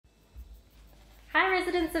Hi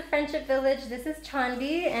residents of Friendship Village, this is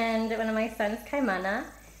Chandi and one of my sons, Kaimana,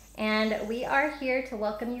 and we are here to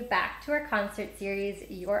welcome you back to our concert series,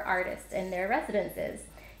 Your Artists and Their Residences.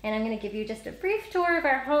 And I'm going to give you just a brief tour of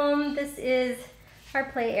our home. This is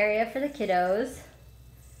our play area for the kiddos.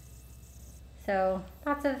 So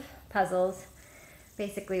lots of puzzles.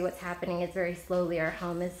 Basically what's happening is very slowly our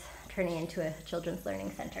home is turning into a children's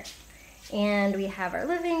learning center. And we have our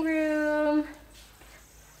living room.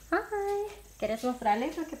 Hi. ¿Quieres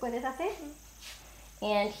mostrarles lo que puedes hacer?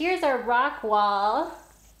 And here's our rock wall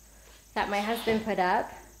that my husband put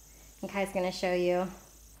up. And Kai's going to show you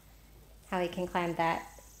how he can climb that.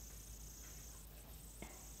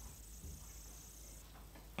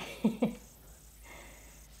 It's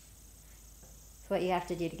what you have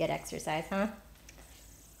to do to get exercise, huh?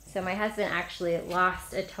 So my husband actually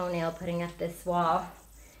lost a toenail putting up this wall.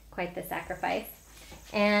 Quite the sacrifice.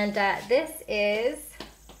 And this is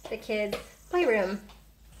the kids' playroom.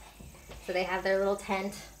 So they have their little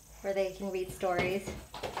tent where they can read stories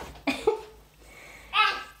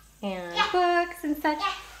and books and such.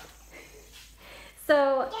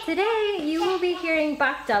 So today you will be hearing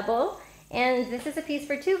Bach Double, and this is a piece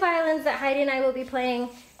for two violins that Heidi and I will be playing,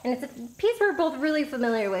 and it's a piece we're both really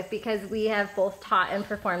familiar with because we have both taught and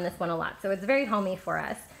performed this one a lot. So it's very homey for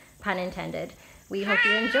us, pun intended. We hope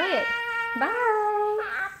you enjoy it. Bye!